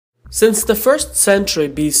Since the 1st century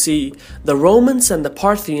BC, the Romans and the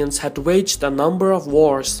Parthians had waged a number of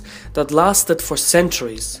wars that lasted for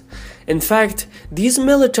centuries. In fact, these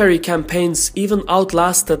military campaigns even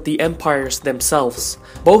outlasted the empires themselves.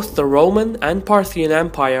 Both the Roman and Parthian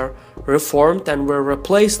Empire reformed and were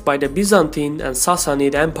replaced by the Byzantine and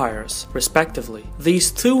Sassanid Empires, respectively.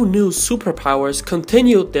 These two new superpowers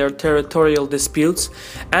continued their territorial disputes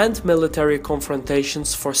and military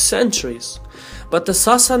confrontations for centuries. But the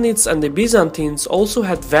Sassanids and the Byzantines also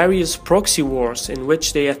had various proxy wars in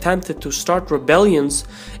which they attempted to start rebellions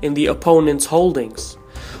in the opponent's holdings.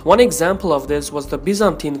 One example of this was the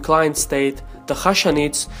Byzantine client state, the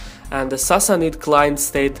Ghassanids, and the Sassanid client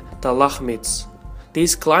state, the Lakhmids.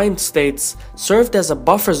 These client states served as a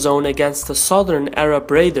buffer zone against the southern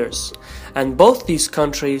Arab raiders, and both these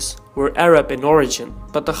countries were Arab in origin.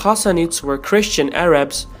 But the Ghassanids were Christian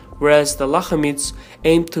Arabs, whereas the Lakhmids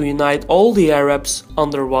aimed to unite all the Arabs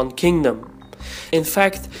under one kingdom. In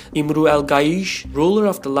fact, Imru al-Qais, ruler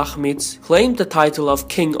of the Lakhmids, claimed the title of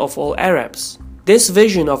King of all Arabs. This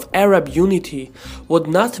vision of Arab unity would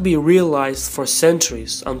not be realized for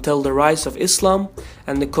centuries until the rise of Islam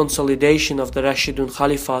and the consolidation of the Rashidun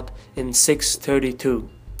Caliphate in 632.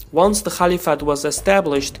 Once the Caliphate was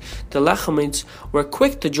established, the Lakhmids were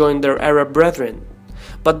quick to join their Arab brethren.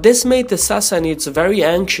 But this made the Sassanids very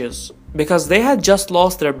anxious, because they had just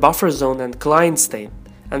lost their buffer zone and client state,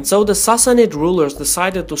 and so the Sassanid rulers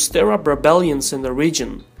decided to stir up rebellions in the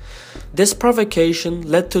region. This provocation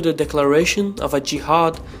led to the declaration of a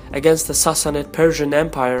jihad against the Sassanid Persian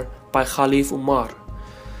Empire by Caliph Umar.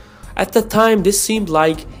 At the time, this seemed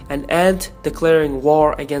like an ant declaring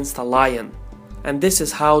war against a lion, and this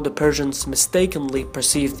is how the Persians mistakenly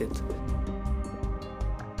perceived it.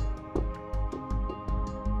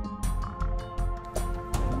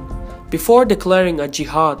 Before declaring a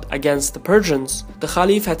jihad against the Persians, the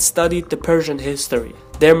Caliph had studied the Persian history,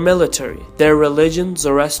 their military, their religion,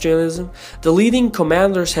 Zoroastrianism. The leading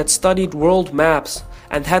commanders had studied world maps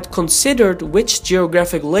and had considered which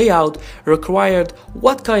geographic layout required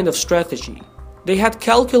what kind of strategy. They had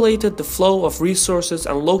calculated the flow of resources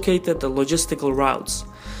and located the logistical routes.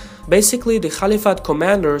 Basically, the Caliphate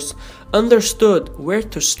commanders understood where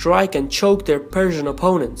to strike and choke their Persian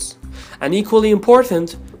opponents. And equally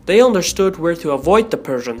important, they understood where to avoid the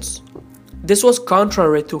Persians. This was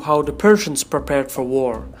contrary to how the Persians prepared for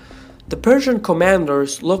war. The Persian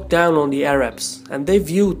commanders looked down on the Arabs, and they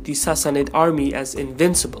viewed the Sassanid army as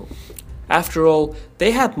invincible. After all,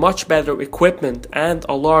 they had much better equipment and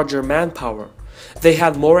a larger manpower. They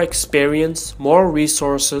had more experience, more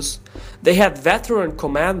resources. They had veteran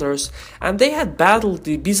commanders, and they had battled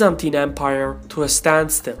the Byzantine Empire to a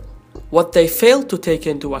standstill. What they failed to take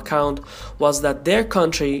into account was that their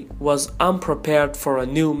country was unprepared for a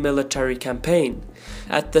new military campaign.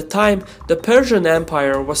 At the time, the Persian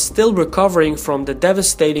Empire was still recovering from the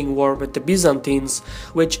devastating war with the Byzantines,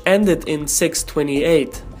 which ended in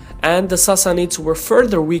 628. And the Sassanids were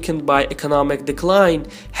further weakened by economic decline,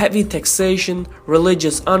 heavy taxation,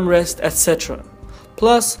 religious unrest, etc.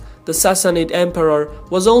 Plus, the Sassanid emperor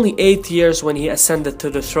was only 8 years when he ascended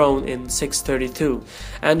to the throne in 632,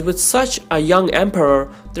 and with such a young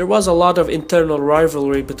emperor, there was a lot of internal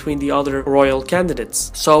rivalry between the other royal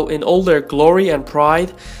candidates. So in all their glory and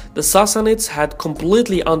pride, the Sassanids had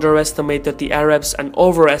completely underestimated the Arabs and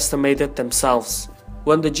overestimated themselves.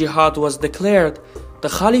 When the jihad was declared, the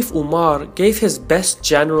Caliph Umar gave his best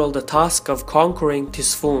general the task of conquering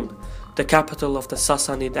Tisfun, the capital of the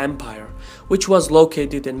Sassanid Empire, which was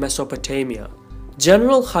located in Mesopotamia.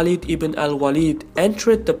 General Khalid ibn al-Walid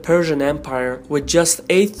entered the Persian Empire with just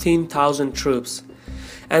 18,000 troops.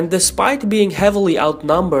 And despite being heavily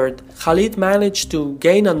outnumbered, Khalid managed to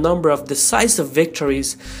gain a number of decisive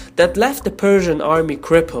victories that left the Persian army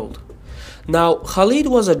crippled. Now, Khalid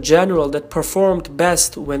was a general that performed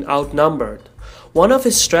best when outnumbered. One of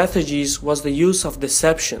his strategies was the use of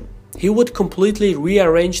deception. He would completely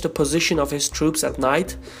rearrange the position of his troops at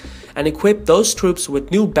night and equip those troops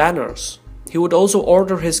with new banners. He would also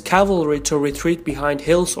order his cavalry to retreat behind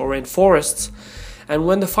hills or in forests, and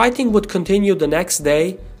when the fighting would continue the next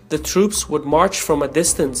day, the troops would march from a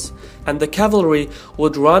distance and the cavalry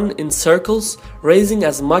would run in circles, raising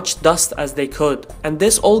as much dust as they could. And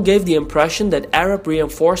this all gave the impression that Arab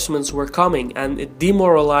reinforcements were coming, and it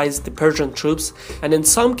demoralized the Persian troops and in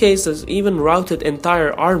some cases even routed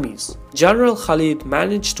entire armies. General Khalid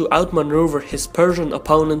managed to outmaneuver his Persian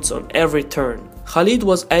opponents on every turn. Khalid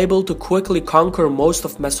was able to quickly conquer most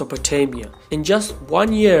of Mesopotamia. In just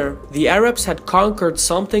 1 year, the Arabs had conquered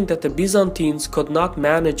something that the Byzantines could not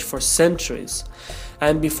manage for centuries.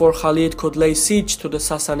 And before Khalid could lay siege to the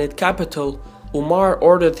Sassanid capital, Umar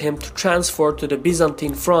ordered him to transfer to the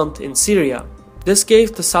Byzantine front in Syria. This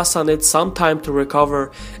gave the Sassanids some time to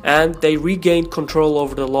recover, and they regained control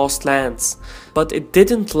over the lost lands. But it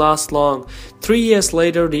didn't last long. 3 years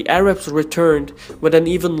later, the Arabs returned with an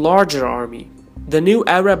even larger army. The new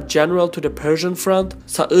Arab general to the Persian front,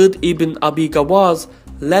 Sa'id ibn Abi Gawaz,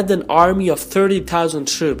 led an army of 30,000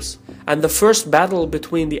 troops, and the first battle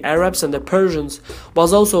between the Arabs and the Persians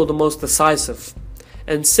was also the most decisive.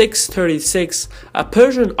 In 636, a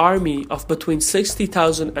Persian army of between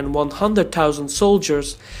 60,000 and 100,000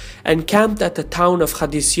 soldiers encamped at the town of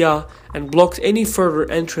Qādisiyyah and blocked any further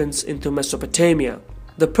entrance into Mesopotamia.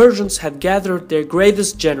 The Persians had gathered their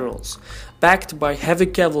greatest generals, backed by heavy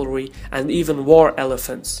cavalry and even war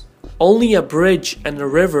elephants. Only a bridge and a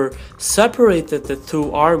river separated the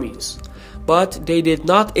two armies, but they did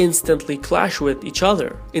not instantly clash with each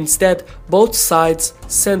other. Instead, both sides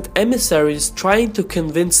sent emissaries trying to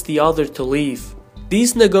convince the other to leave.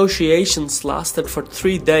 These negotiations lasted for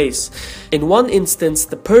 3 days. In one instance,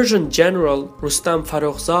 the Persian general Rustam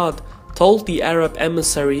Farrukhzad told the Arab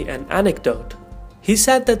emissary an anecdote. He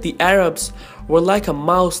said that the Arabs were like a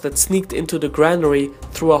mouse that sneaked into the granary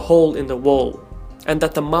through a hole in the wall, and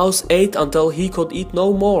that the mouse ate until he could eat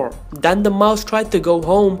no more. Then the mouse tried to go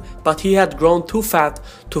home, but he had grown too fat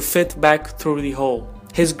to fit back through the hole.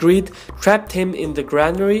 His greed trapped him in the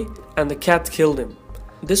granary, and the cat killed him.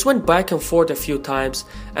 This went back and forth a few times,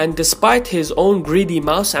 and despite his own greedy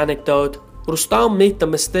mouse anecdote, Rustam made the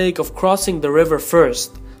mistake of crossing the river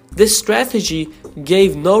first. This strategy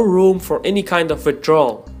gave no room for any kind of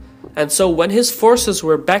withdrawal, and so when his forces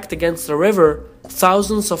were backed against the river,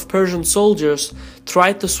 thousands of Persian soldiers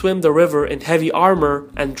tried to swim the river in heavy armor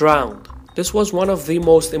and drowned. This was one of the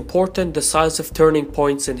most important decisive turning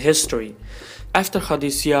points in history. After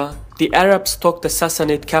Qādisiyyah, the Arabs took the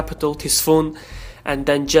Sassanid capital Tisfun and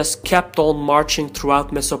then just kept on marching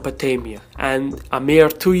throughout Mesopotamia. And a mere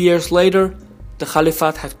 2 years later, the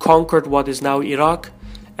Caliphate had conquered what is now Iraq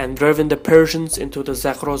and driven the Persians into the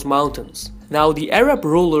Zagros mountains. Now the Arab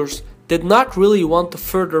rulers did not really want to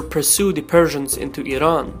further pursue the Persians into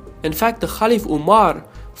Iran. In fact, the Caliph Umar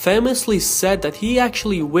famously said that he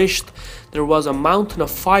actually wished there was a mountain of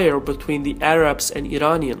fire between the Arabs and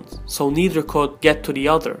Iranians, so neither could get to the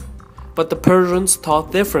other. But the Persians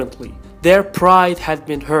thought differently. Their pride had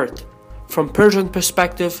been hurt. From Persian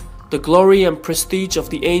perspective, the glory and prestige of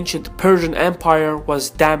the ancient Persian Empire was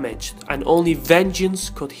damaged, and only vengeance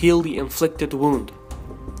could heal the inflicted wound.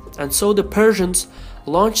 And so the Persians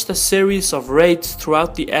launched a series of raids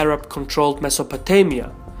throughout the Arab-controlled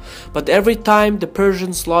Mesopotamia. But every time the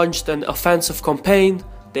Persians launched an offensive campaign,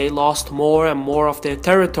 they lost more and more of their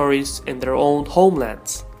territories in their own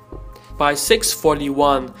homelands. By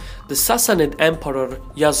 641, the Sassanid Emperor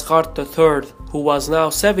Yazghard III, who was now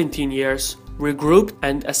 17 years, regrouped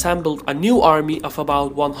and assembled a new army of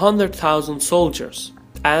about 100,000 soldiers,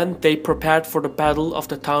 and they prepared for the battle of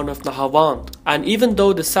the town of Nahawand. And even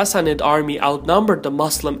though the Sassanid army outnumbered the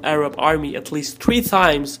Muslim Arab army at least 3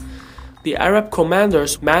 times, the Arab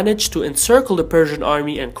commanders managed to encircle the Persian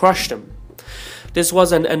army and crush them. This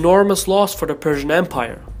was an enormous loss for the Persian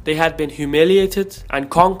Empire. They had been humiliated and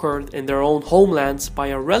conquered in their own homelands by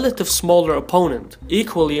a relative smaller opponent.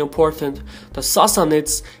 Equally important, the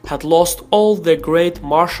Sassanids had lost all their great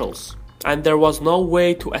marshals, and there was no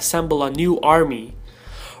way to assemble a new army.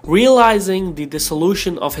 Realizing the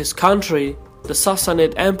dissolution of his country, the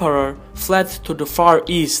Sassanid emperor fled to the far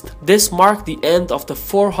east. This marked the end of the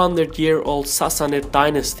 400-year-old Sassanid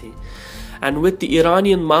dynasty, and with the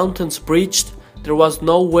Iranian mountains breached, there was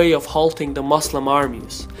no way of halting the Muslim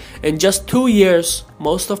armies. In just 2 years,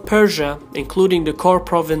 most of Persia, including the core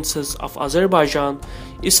provinces of Azerbaijan,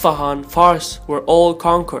 Isfahan, Fars, were all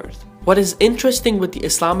conquered. What is interesting with the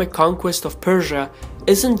Islamic conquest of Persia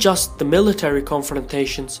isn't just the military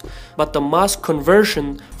confrontations, but the mass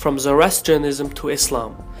conversion from Zoroastrianism to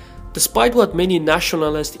Islam. Despite what many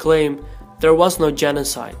nationalists claim, there was no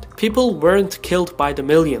genocide. People weren't killed by the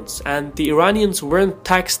millions, and the Iranians weren't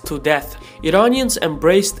taxed to death. Iranians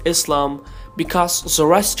embraced Islam because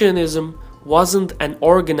Zoroastrianism wasn't an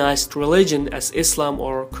organized religion as Islam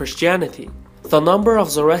or Christianity. The number of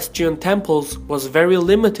Zoroastrian temples was very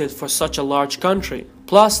limited for such a large country.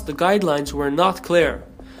 Plus, the guidelines were not clear.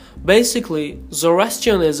 Basically,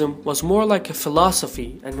 Zoroastrianism was more like a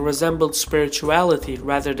philosophy and resembled spirituality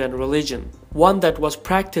rather than religion, one that was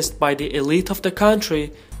practiced by the elite of the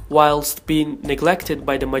country whilst being neglected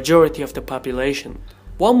by the majority of the population.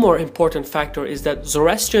 One more important factor is that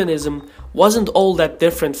Zoroastrianism wasn't all that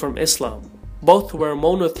different from Islam. Both were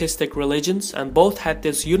monotheistic religions, and both had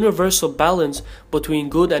this universal balance between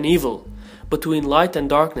good and evil, between light and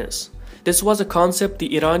darkness. This was a concept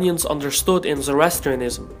the Iranians understood in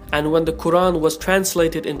Zoroastrianism, and when the Quran was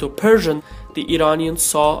translated into Persian, the Iranians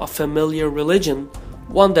saw a familiar religion,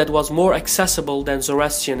 one that was more accessible than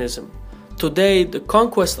Zoroastrianism. Today, the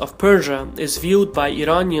conquest of Persia is viewed by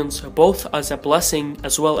Iranians both as a blessing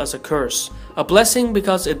as well as a curse. A blessing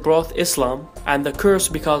because it brought Islam, and a curse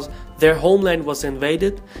because their homeland was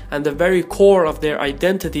invaded and the very core of their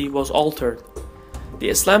identity was altered. The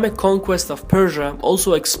Islamic conquest of Persia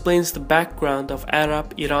also explains the background of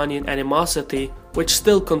Arab-Iranian animosity, which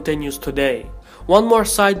still continues today. One more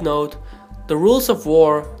side note. The rules of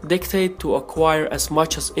war dictate to acquire as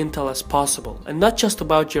much as intel as possible, and not just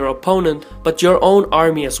about your opponent, but your own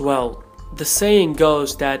army as well. The saying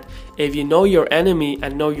goes that if you know your enemy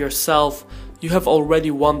and know yourself, you have already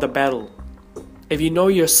won the battle. If you know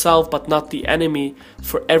yourself but not the enemy,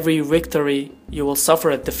 for every victory you will suffer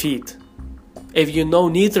a defeat. If you know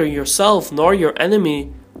neither yourself nor your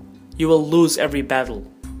enemy, you will lose every battle.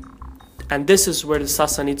 And this is where the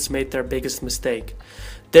Sassanids made their biggest mistake.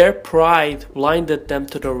 Their pride blinded them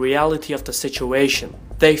to the reality of the situation.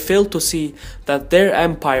 They failed to see that their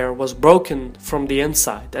empire was broken from the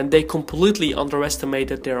inside, and they completely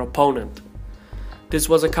underestimated their opponent. This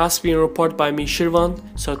was a Caspian report by me, Shirvan,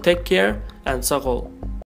 so take care and Sagol.